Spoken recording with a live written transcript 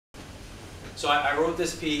So I wrote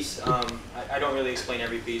this piece. I don't really explain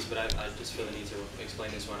every piece, but I just feel the need to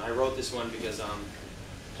explain this one. I wrote this one because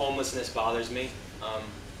homelessness bothers me,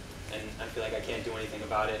 and I feel like I can't do anything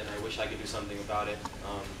about it, and I wish I could do something about it.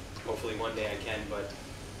 Hopefully one day I can, but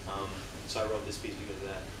so I wrote this piece because of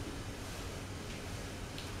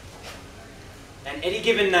that. And any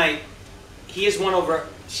given night, he is one of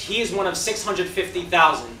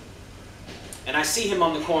 650,000, and I see him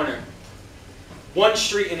on the corner, one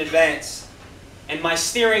street in advance, and my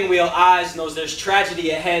steering wheel eyes knows there's tragedy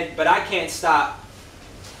ahead, but I can't stop.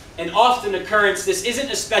 An often occurrence, this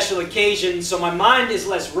isn't a special occasion, so my mind is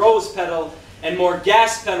less rose petal and more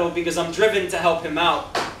gas pedal because I'm driven to help him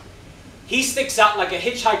out. He sticks out like a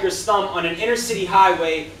hitchhiker's thumb on an inner city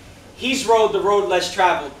highway. He's rode the road less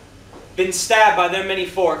traveled, been stabbed by their many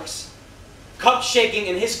forks. Cup shaking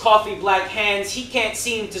in his coffee black hands, he can't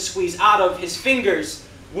seem to squeeze out of his fingers,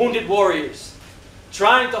 wounded warriors,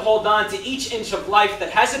 trying to hold on to each inch of life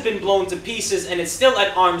that hasn't been blown to pieces and it's still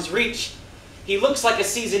at arm's reach. He looks like a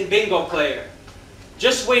seasoned bingo player,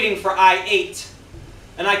 just waiting for I-8.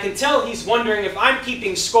 And I can tell he's wondering if I'm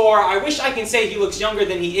keeping score. I wish I can say he looks younger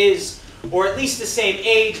than he is, or at least the same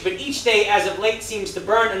age, but each day as of late seems to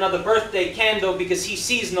burn another birthday candle because he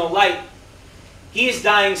sees no light. He is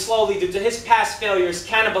dying slowly due to his past failures,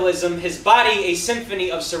 cannibalism, his body a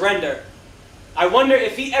symphony of surrender. I wonder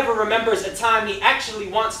if he ever remembers a time he actually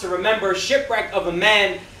wants to remember, shipwreck of a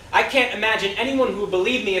man. I can't imagine anyone who would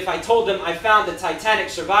believe me if I told him I found a Titanic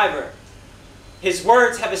survivor. His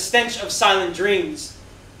words have a stench of silent dreams.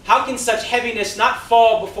 How can such heaviness not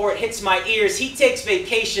fall before it hits my ears? He takes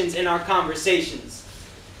vacations in our conversations.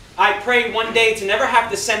 I pray one day to never have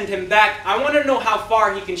to send him back. I want to know how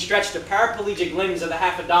far he can stretch the paraplegic limbs of the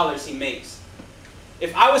 $50 he makes.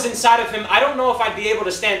 If I was inside of him, I don't know if I'd be able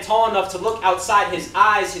to stand tall enough to look outside his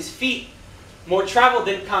eyes, his feet, more traveled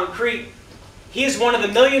than concrete. He is one of the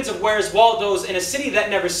millions of Where's Waldos in a city that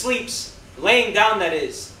never sleeps, laying down that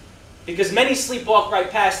is, because many sleepwalk right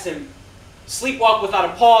past him. Sleepwalk without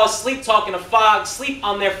a pause, sleep talk in a fog, sleep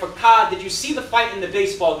on their facade. Did you see the fight in the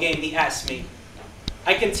baseball game, he asked me.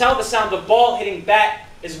 I can tell the sound of ball hitting bat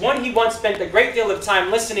is one he once spent a great deal of time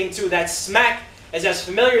listening to. That smack is as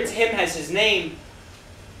familiar to him as his name.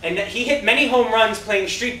 And that he hit many home runs playing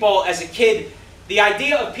street ball as a kid. The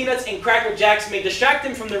idea of peanuts and Cracker Jacks may distract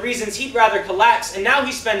him from the reasons he'd rather collapse, and now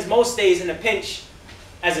he spends most days in a pinch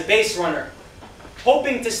as a base runner,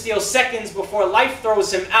 hoping to steal seconds before life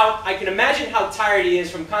throws him out. I can imagine how tired he is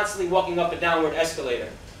from constantly walking up a downward escalator.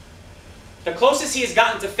 The closest he has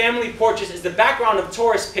gotten to family portraits is the background of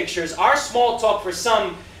tourist pictures. Our small talk for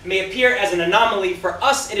some may appear as an anomaly. For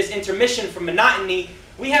us, it is intermission from monotony.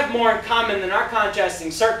 We have more in common than our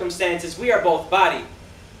contrasting circumstances. We are both body.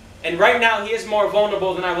 And right now, he is more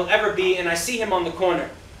vulnerable than I will ever be, and I see him on the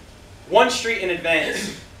corner, one street in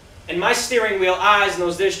advance. And my steering wheel eyes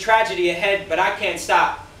knows there's tragedy ahead, but I can't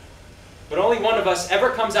stop. But only one of us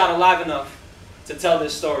ever comes out alive enough to tell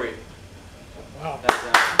this story. Wow. That's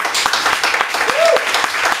that.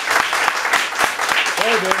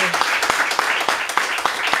 Hey, baby.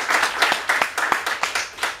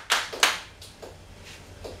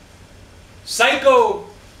 Psycho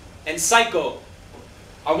and psycho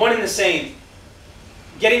are one and the same.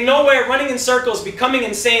 Getting nowhere, running in circles, becoming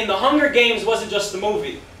insane. The Hunger Games wasn't just a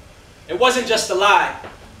movie. It wasn't just a lie.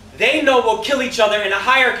 They know we'll kill each other in a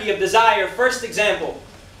hierarchy of desire. First example.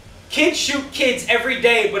 Kids shoot kids every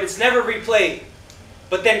day, but it's never replayed.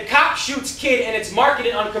 But then cop shoots kid and it's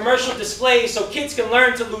marketed on commercial displays so kids can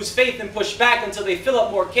learn to lose faith and push back until they fill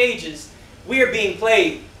up more cages. We are being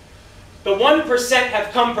played. The 1%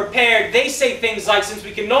 have come prepared. They say things like, since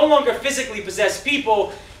we can no longer physically possess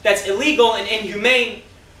people, that's illegal and inhumane,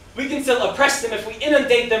 we can still oppress them if we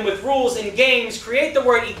inundate them with rules and games, create the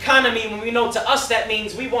word economy when we know to us that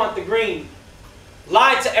means we want the green.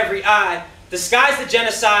 Lie to every eye, disguise the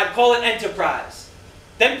genocide, call it enterprise.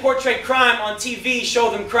 Then portray crime on TV,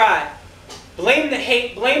 show them cry. Blame the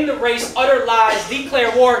hate, blame the race, utter lies,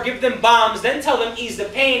 declare war, give them bombs, then tell them ease the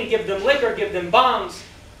pain, give them liquor, give them bombs.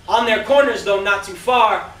 On their corners though, not too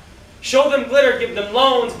far. Show them glitter, give them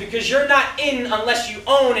loans, because you're not in unless you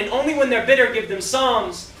own, and only when they're bitter, give them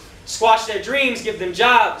songs. Squash their dreams, give them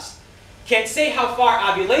jobs. Can't say how far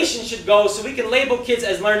ovulation should go, so we can label kids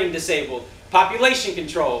as learning disabled. Population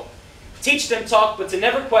control. Teach them talk, but to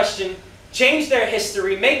never question. Change their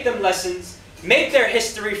history, make them lessons, make their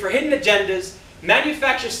history for hidden agendas,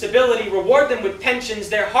 manufacture stability, reward them with pensions.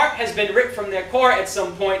 Their heart has been ripped from their core at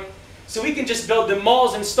some point, so we can just build them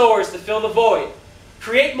malls and stores to fill the void.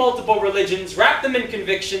 Create multiple religions, wrap them in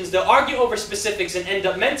convictions, they'll argue over specifics and end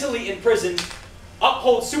up mentally imprisoned.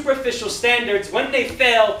 uphold superficial standards. When they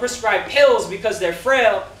fail, prescribe pills because they're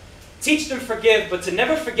frail. Teach them forgive, but to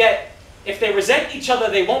never forget. If they resent each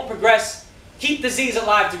other, they won't progress. Keep disease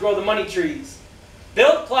alive to grow the money trees.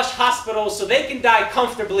 Build plush hospitals so they can die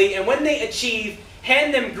comfortably, and when they achieve,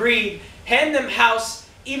 hand them greed, hand them house,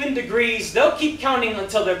 even degrees. They'll keep counting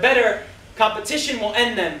until they're better. Competition will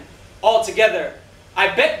end them altogether.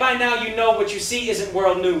 I bet by now you know what you see isn't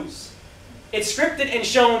world news. It's scripted and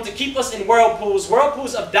shown to keep us in whirlpools,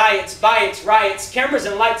 whirlpools of diets, biots, riots, cameras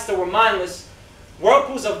and lights that were mindless,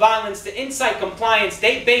 whirlpools of violence, the insight compliance.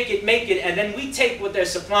 They bake it, make it, and then we take what they're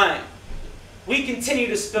supplying. We continue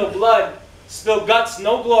to spill blood, spill guts,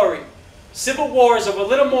 no glory. Civil wars over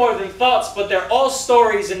little more than thoughts, but they're all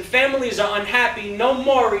stories, and families are unhappy, no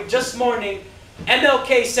mori, just mourning.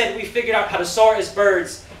 MLK said we figured out how to soar as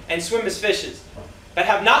birds and swim as fishes, but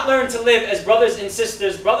have not learned to live as brothers and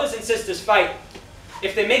sisters. Brothers and sisters fight.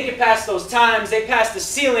 If they make it past those times, they pass the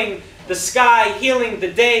ceiling, the sky, healing,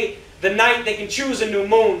 the day, the night. They can choose a new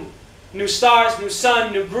moon, new stars, new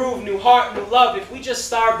sun, new groove, new heart, new love. If we just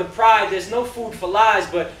starve the pride, there's no food for lies,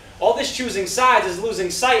 but all this choosing sides is losing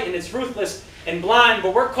sight, and it's ruthless and blind,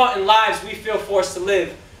 but we're caught in lives we feel forced to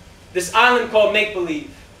live. This island called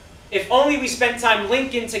make-believe. If only we spent time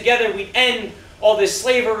linking together, we'd end all this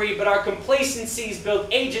slavery, but our complacencies build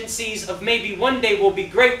agencies of maybe one day we'll be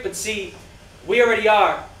great, but see, we already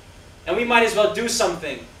are. And we might as well do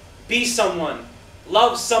something, be someone,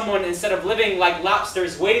 love someone instead of living like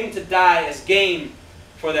lobsters waiting to die as game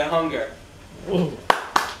for their hunger. Whoa.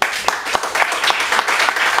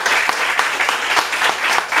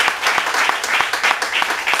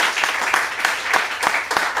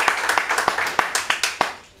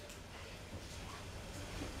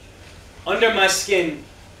 Under my skin,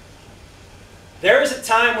 there is a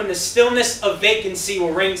time when the stillness of vacancy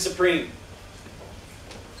will reign supreme.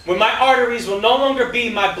 When my arteries will no longer be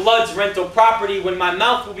my blood's rental property, when my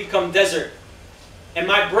mouth will become desert, and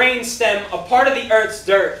my brain stem a part of the earth's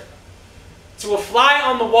dirt. To a fly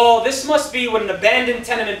on the wall, this must be what an abandoned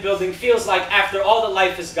tenement building feels like after all the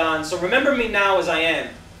life is gone. So remember me now as I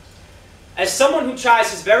am. As someone who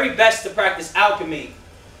tries his very best to practice alchemy,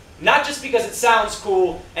 not just because it sounds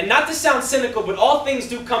cool, and not to sound cynical, but all things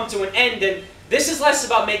do come to an end, and this is less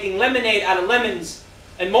about making lemonade out of lemons,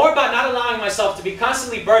 and more about not allowing myself to be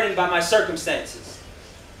constantly burdened by my circumstances.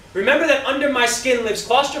 Remember that under my skin lives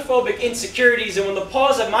claustrophobic insecurities, and when the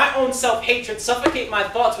paws of my own self-hatred suffocate my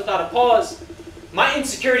thoughts without a pause, my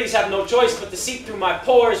insecurities have no choice but to seep through my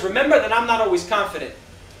pores. Remember that I'm not always confident,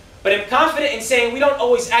 but I'm confident in saying we don't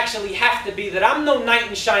always actually have to be, that I'm no knight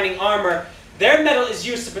in shining armor. Their metal is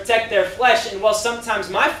used to protect their flesh, and while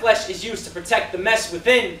sometimes my flesh is used to protect the mess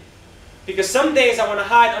within. Because some days I want to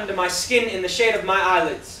hide under my skin in the shade of my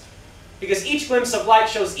eyelids. Because each glimpse of light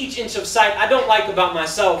shows each inch of sight I don't like about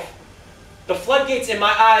myself. The floodgates in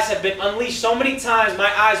my eyes have been unleashed so many times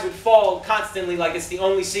my eyes would fall constantly like it's the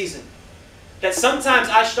only season. That sometimes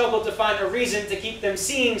I struggle to find a reason to keep them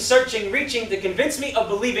seeing, searching, reaching to convince me of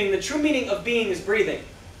believing the true meaning of being is breathing.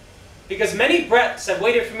 Because many breaths have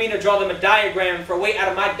waited for me to draw them a diagram for weight out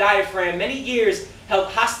of my diaphragm. Many years held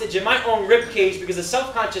hostage in my own ribcage because a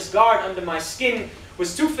self-conscious guard under my skin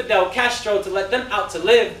was too Fidel Castro to let them out to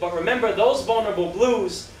live. But remember, those vulnerable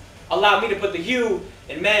blues allow me to put the hue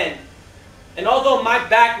in man. And although my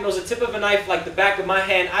back knows the tip of a knife like the back of my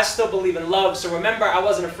hand, I still believe in love. So remember, I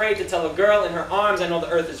wasn't afraid to tell a girl in her arms, I know the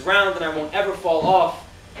earth is round and I won't ever fall off.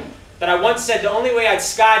 That I once said the only way I'd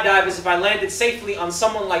skydive is if I landed safely on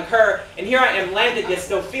someone like her. And here I am landed, yet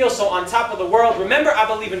still feel so on top of the world. Remember, I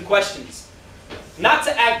believe in questions. Not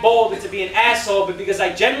to act bold or to be an asshole, but because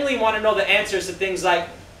I genuinely want to know the answers to things like,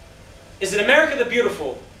 is it America the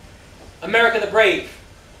beautiful? America the brave?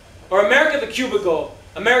 Or America the cubicle?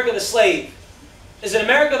 America the slave? Is it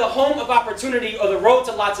America the home of opportunity or the road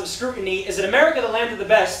to lots of scrutiny? Is it America the land of the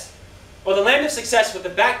best? Or the land of success with the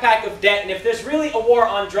backpack of debt? And if there's really a war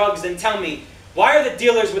on drugs, then tell me, why are the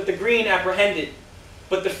dealers with the green apprehended,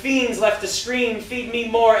 but the fiends left to scream, feed me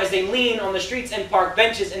more, as they lean on the streets and park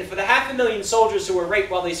benches? And for the 500,000 soldiers who were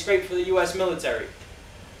raped while they scraped for the US military,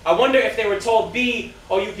 I wonder if they were told be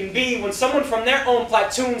all you can be when someone from their own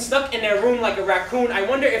platoon snuck in their room like a raccoon. I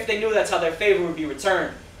wonder if they knew that's how their favor would be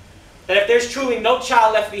returned. That if there's truly no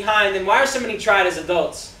child left behind, then why are so many tried as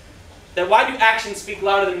adults? That why do actions speak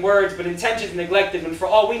louder than words, but intentions neglected, when for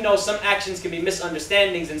all we know, some actions can be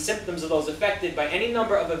misunderstandings and symptoms of those affected by any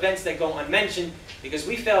number of events that go unmentioned, because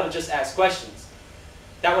we fail to just ask questions.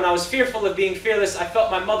 That when I was fearful of being fearless, I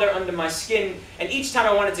felt my mother under my skin, and each time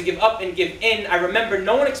I wanted to give up and give in, I remember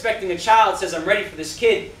no one expecting a child says I'm ready for this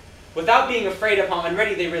kid, without being afraid of how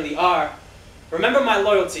unready they really are. Remember my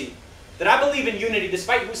loyalty, that I believe in unity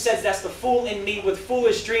despite who says that's the fool in me with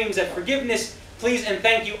foolish dreams, that forgiveness, please, and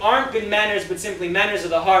thank you aren't good manners but simply manners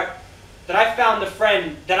of the heart, that I found the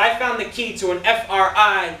friend, that I found the key to an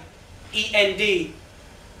F-R-I-E-N-D.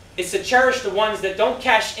 It's to cherish the ones that don't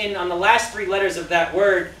cash in on the last 3 letters of that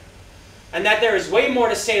word, and that there is way more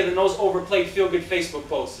to say than those overplayed feel-good Facebook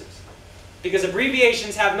posters. Because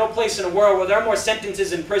abbreviations have no place in a world where there are more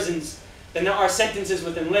sentences in prisons than there are sentences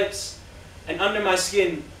within lips. And under my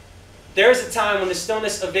skin, there is a time when the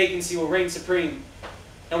stillness of vacancy will reign supreme.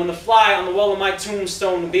 And when the fly on the wall of my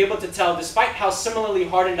tombstone will be able to tell, despite how similarly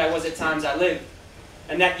hardened I was at times I lived.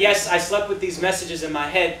 And that yes, I slept with these messages in my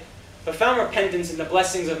head, but found repentance in the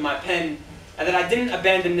blessings of my pen. And that I didn't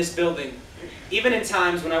abandon this building, even in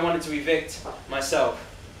times when I wanted to evict myself.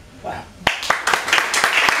 Wow.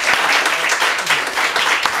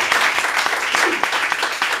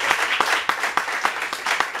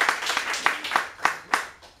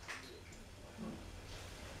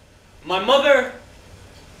 My mother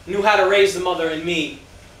knew how to raise the mother in me.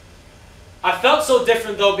 I felt so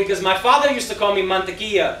different though because my father used to call me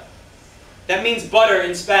mantequilla. That means butter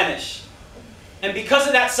in Spanish. And because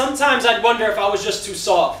of that, sometimes I'd wonder if I was just too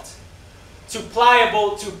soft, too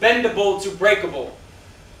pliable, too bendable, too breakable.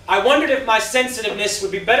 I wondered if my sensitiveness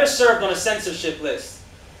would be better served on a censorship list.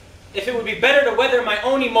 If it would be better to weather my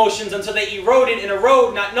own emotions until they eroded in a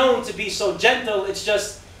road not known to be so gentle. It's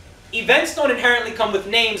just, events don't inherently come with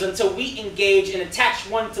names until we engage and attach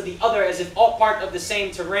one to the other as if all part of the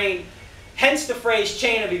same terrain. Hence the phrase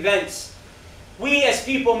chain of events. We as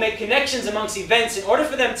people make connections amongst events in order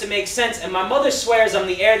for them to make sense, and my mother swears I'm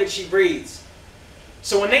the air that she breathes.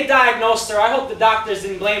 So when they diagnosed her, I hope the doctors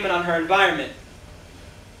didn't blame it on her environment.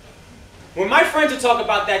 When my friends would talk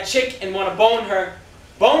about that chick and want to bone her,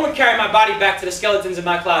 Bone would carry my body back to the skeletons in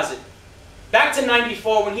my closet. Back to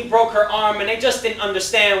 '94 when he broke her arm and they just didn't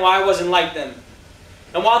understand why I wasn't like them.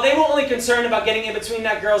 And while they were only concerned about getting in between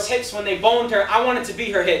that girl's hips when they boned her, I wanted to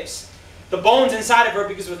be her hips. The bones inside of her,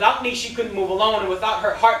 because without me she couldn't move alone, and without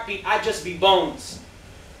her heartbeat I'd just be bones.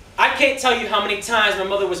 I can't tell you how many times my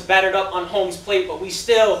mother was battered up on home's plate, but we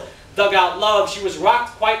still dug out love. She was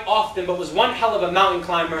rocked quite often, but was one hell of a mountain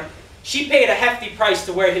climber. She paid a hefty price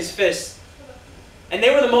to wear his fists. And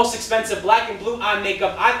they were the most expensive black and blue eye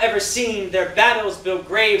makeup I've ever seen. Their battles built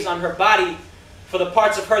graves on her body for the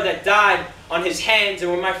parts of her that died on his hands. And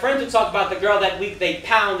when my friends would talk about the girl that week, they'd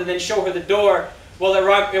pound and then show her the door. Well,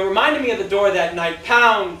 it reminded me of the door that night.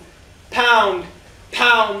 Pound, pound,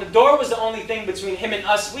 pound. The door was the only thing between him and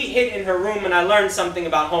us. We hid in her room, and I learned something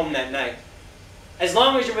about home that night. As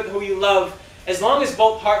long as you're with who you love, as long as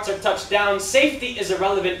both hearts are touched down, safety is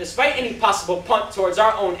irrelevant despite any possible punt towards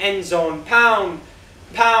our own end zone. Pound,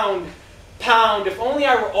 pound, pound. If only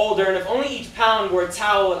I were older, and if only each pound were a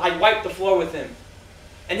towel, I'd wipe the floor with him.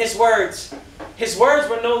 And his words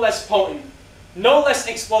were no less potent, no less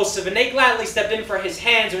explosive, and they gladly stepped in for his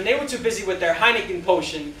hands when they were too busy with their Heineken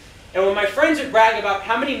potion. And when my friends would brag about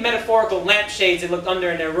how many metaphorical lampshades they looked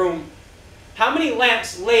under in their room, how many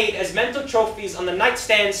lamps laid as mental trophies on the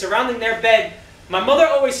nightstand surrounding their bed, my mother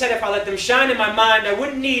always said if I let them shine in my mind, I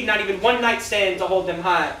wouldn't need not even one nightstand to hold them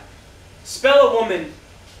high. Spell a woman.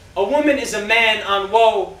 A woman is a man on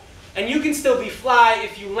woe, and you can still be fly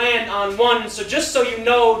if you land on one. So just so you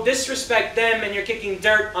know, disrespect them and you're kicking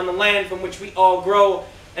dirt on the land from which we all grow.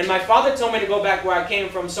 And my father told me to go back where I came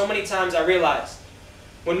from so many times I realized.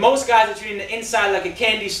 When most guys are treating the inside like a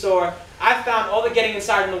candy store, I found all the getting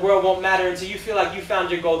inside in the world won't matter until you feel like you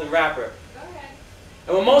found your golden wrapper.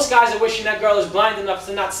 And when most guys are wishing that girl is blind enough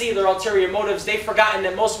to not see their ulterior motives, they've forgotten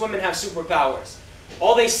that most women have superpowers.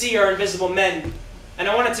 All they see are invisible men. And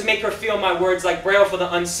I wanted to make her feel my words like Braille for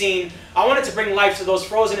the unseen. I wanted to bring life to those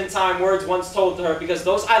frozen in time words once told to her, because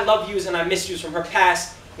those I love yous and I miss yous from her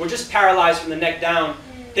past were just paralyzed from the neck down.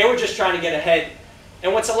 They were just trying to get ahead.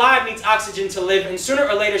 And what's alive needs oxygen to live, and sooner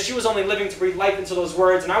or later she was only living to breathe life into those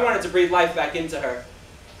words, and I wanted to breathe life back into her.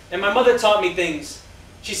 And my mother taught me things.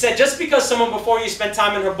 She said, just because someone before you spent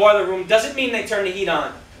time in her boiler room doesn't mean they turn the heat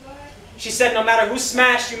on. She said, no matter who's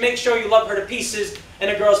smashed, you make sure you love her to pieces, and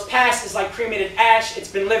a girl's past is like cremated ash,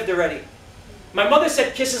 it's been lived already. My mother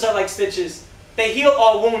said kisses are like stitches. They heal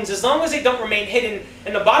all wounds as long as they don't remain hidden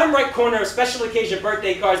in the bottom right corner of special occasion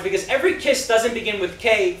birthday cards, because every kiss doesn't begin with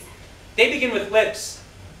K, they begin with lips.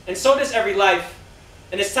 And so does every life.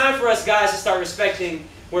 And it's time for us guys to start respecting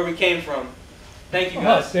where we came from. Thank you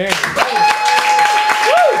guys.